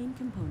 3 main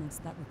components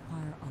that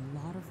require a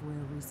lot of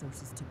rare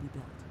resources to be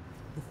built.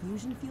 The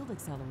fusion field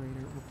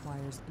accelerator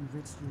requires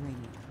enriched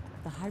uranium.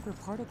 The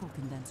hyperparticle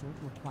condenser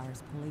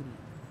requires palladium.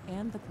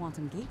 And the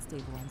quantum gate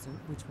stabilizer,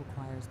 which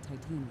requires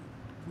titanium.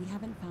 We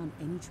haven't found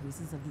any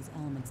traces of these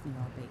elements near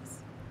our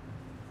base.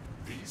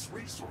 These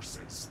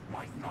resources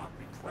might not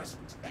be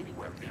present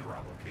anywhere near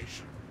our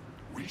location.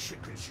 We should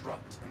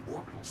construct an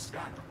orbital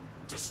scanner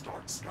to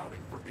start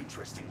scouting for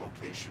interesting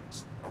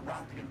locations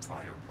around the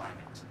entire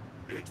planet.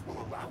 It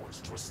will allow us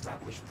to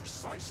establish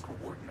precise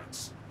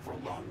coordinates for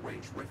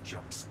long-range rift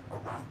jumps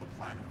around the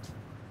planet.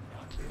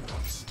 Not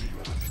enough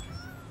steel.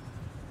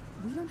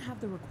 We don't have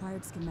the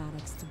required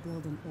schematics to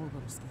build an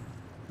orbital scanner.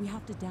 We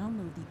have to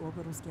download the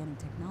orbital scanning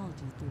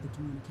technology through the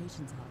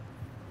communications hub.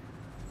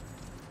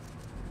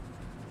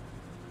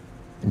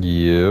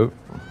 Yep.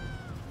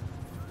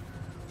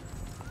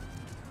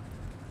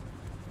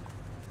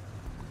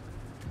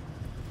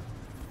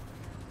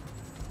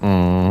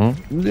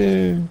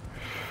 Yeah.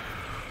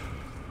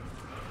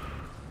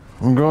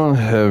 I'm going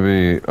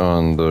heavy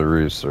on the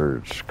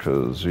research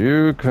because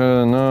you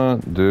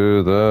cannot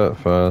do that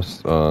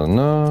fast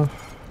enough.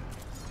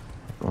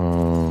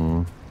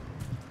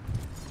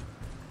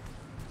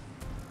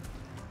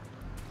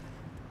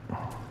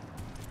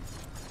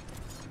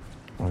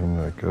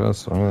 I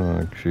guess I'm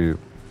gonna keep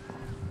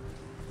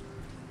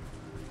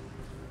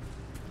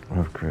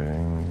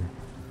upgrading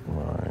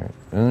my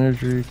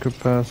energy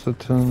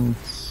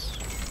capacitance.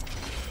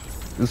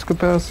 Is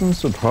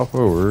capacitance a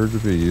proper word to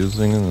be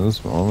using in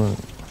this moment?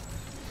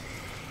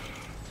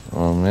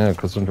 Yeah,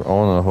 because I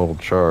want to hold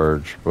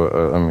charge, but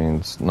I mean,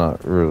 it's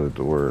not really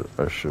the word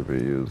I should be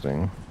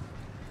using.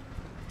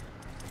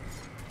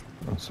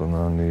 And so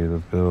now I need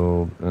to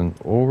build an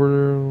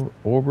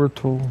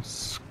orbital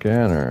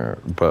scanner,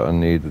 but I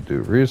need to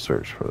do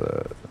research for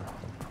that.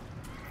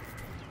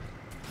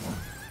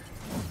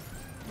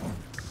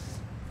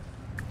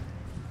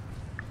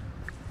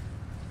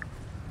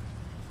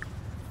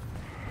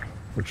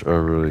 Which I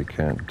really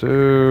can't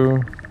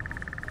do.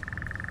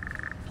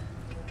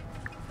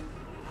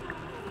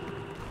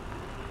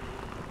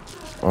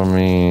 I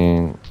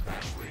mean...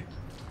 Actually,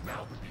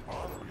 now that the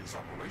armory is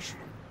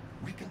operational,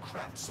 we can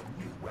craft some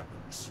new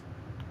weapons.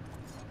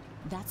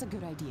 That's a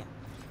good idea.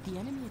 The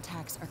enemy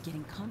attacks are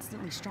getting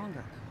constantly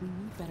stronger. We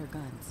need better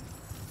guns.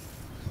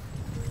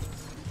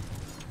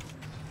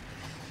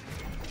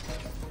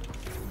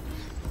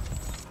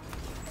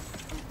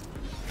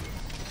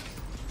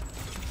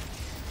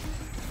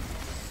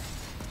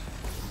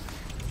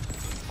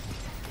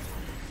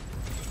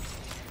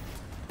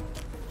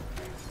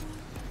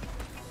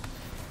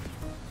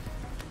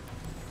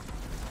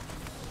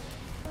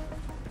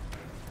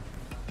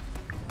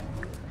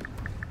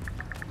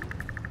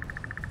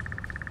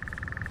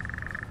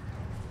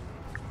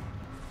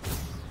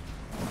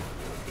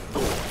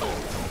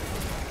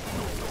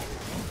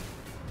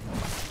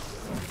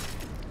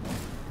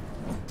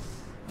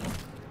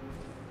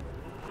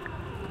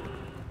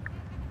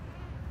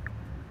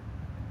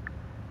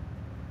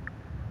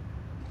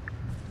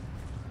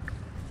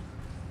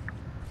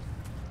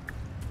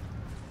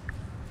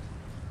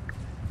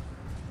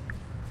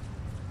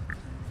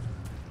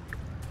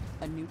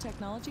 A new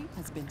technology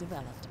has been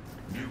developed.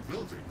 New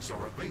buildings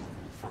are available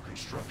for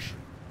construction.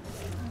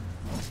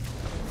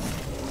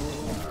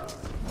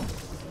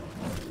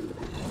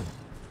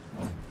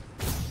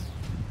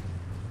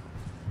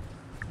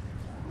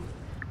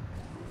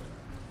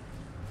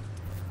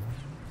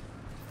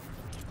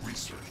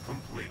 Research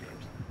completed.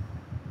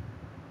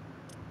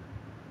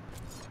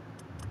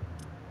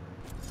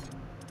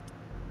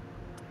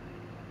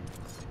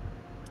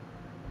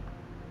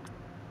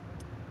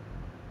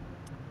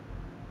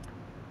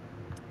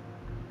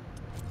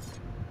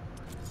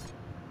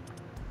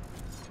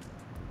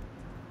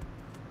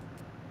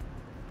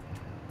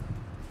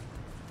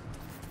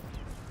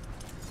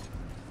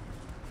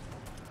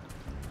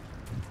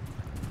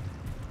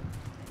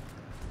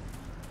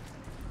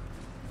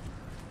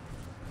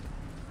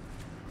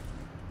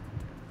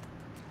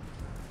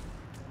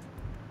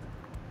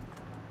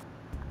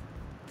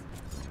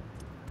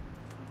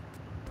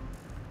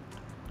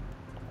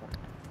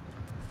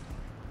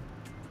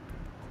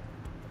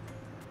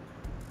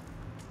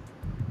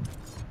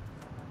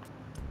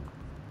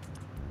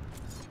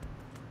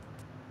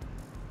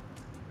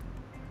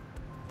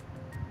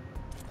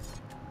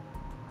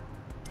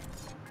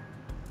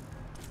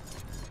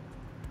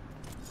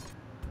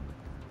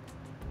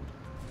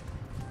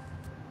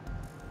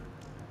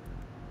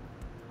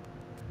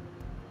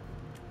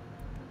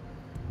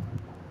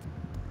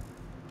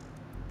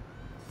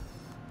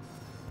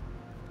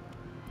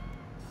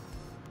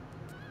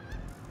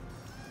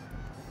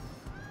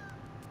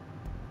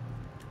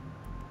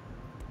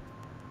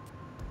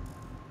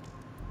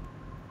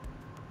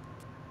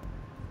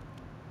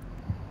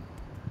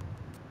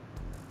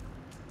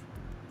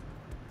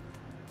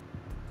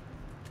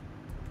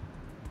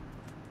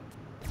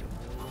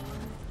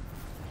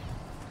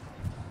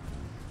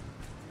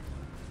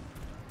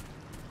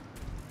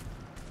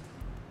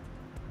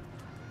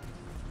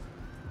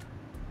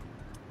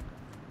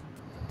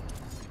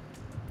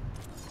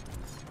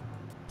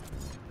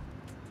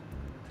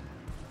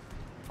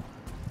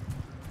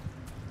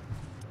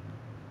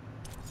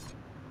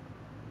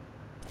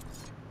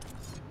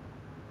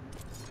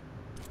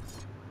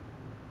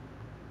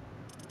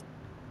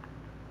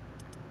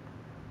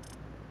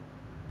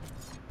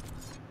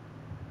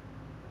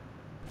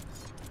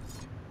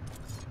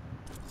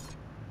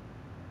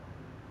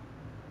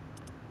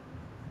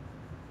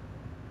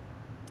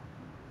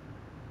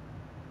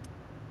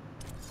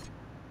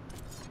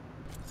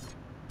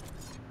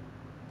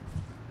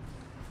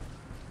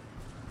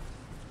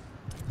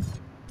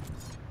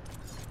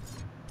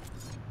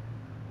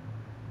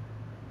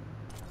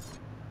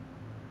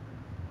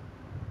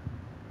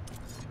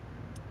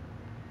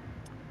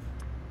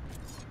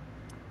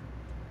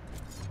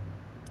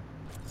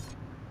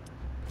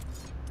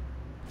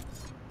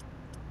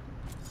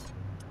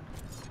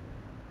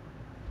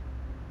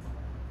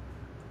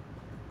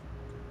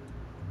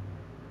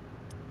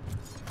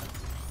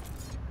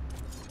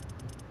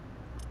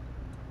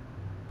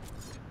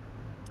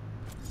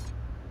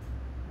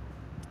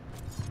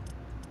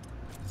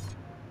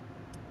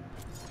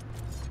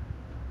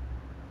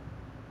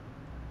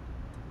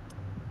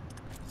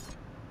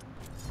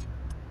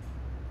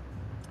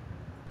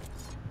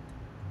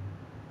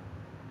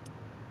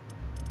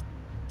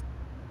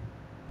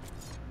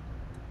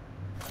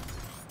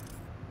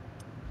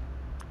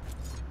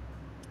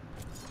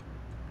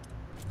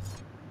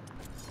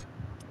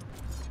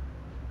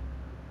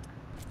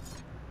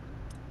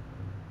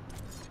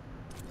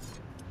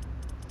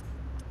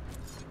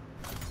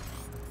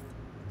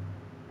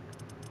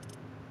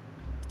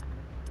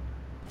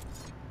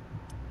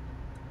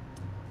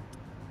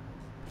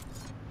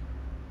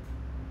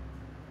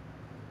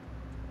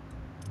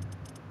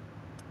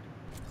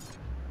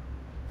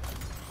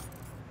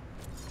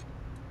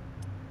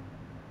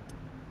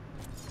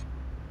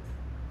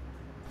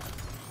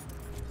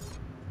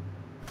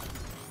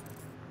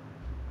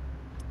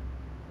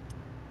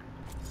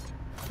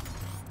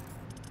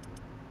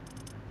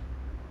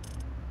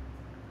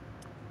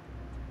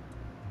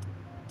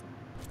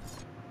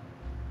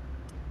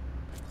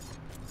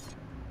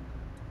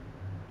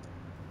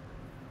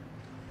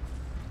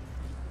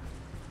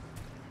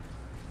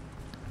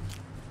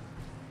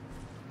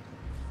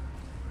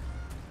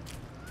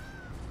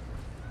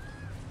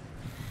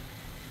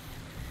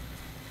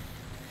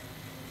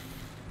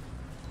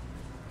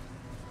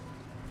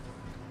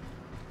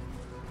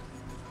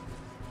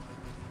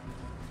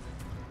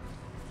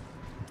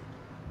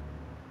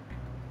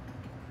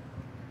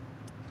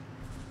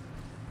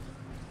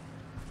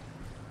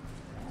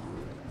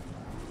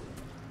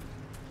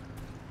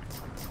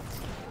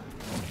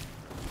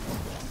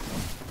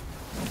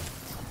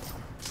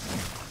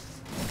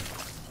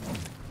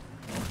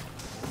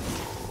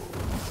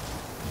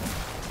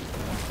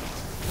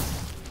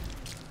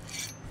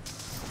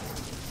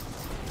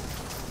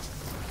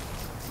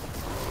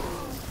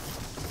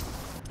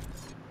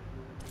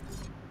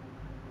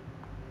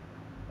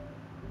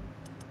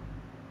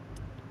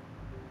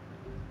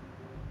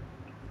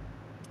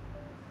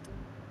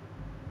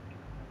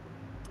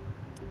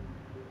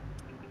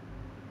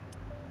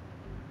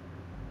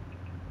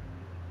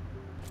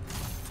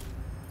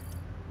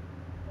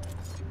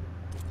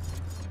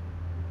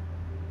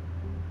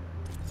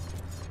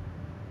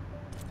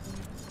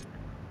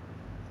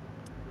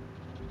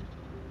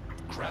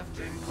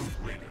 Crafting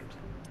completed.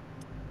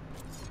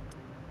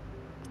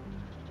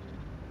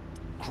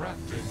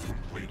 Crafting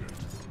completed.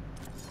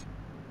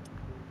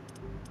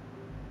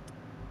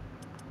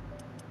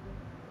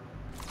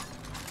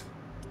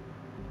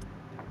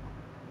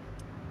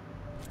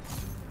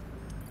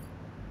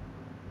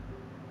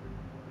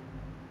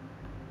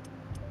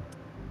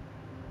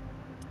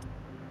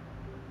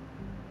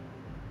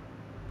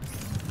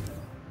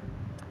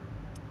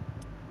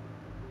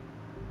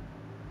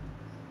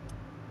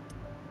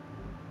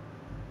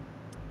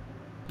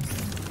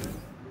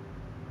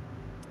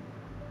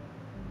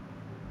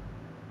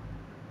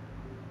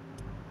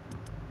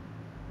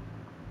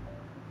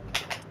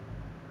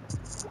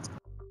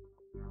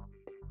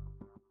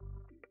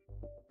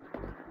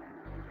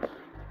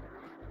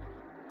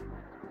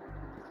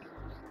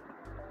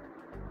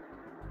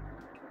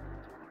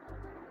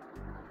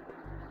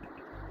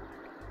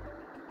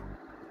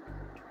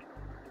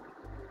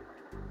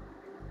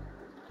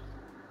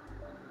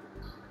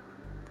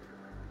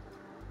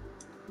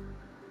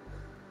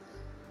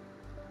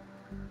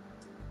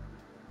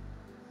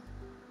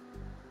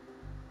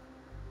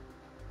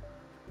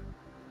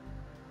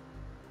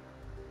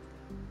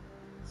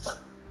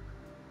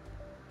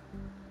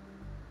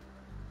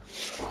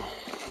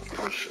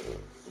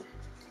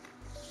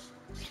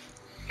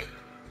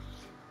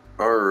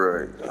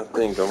 Alright, I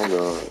think I'm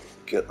gonna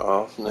get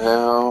off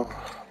now.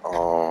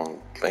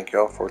 Thank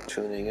y'all for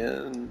tuning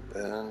in,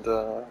 and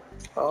have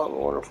a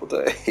wonderful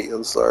day.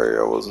 I'm sorry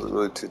I wasn't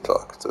really too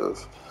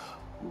talkative,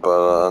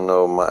 but I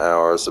know my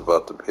hour is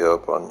about to be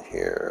up on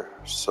here,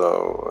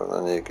 so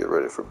and I need to get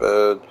ready for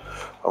bed.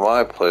 I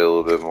might play a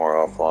little bit more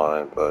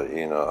offline, but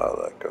you know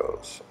how that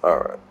goes.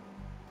 Alright,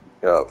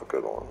 y'all have a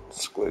good one.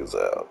 Squeeze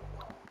out.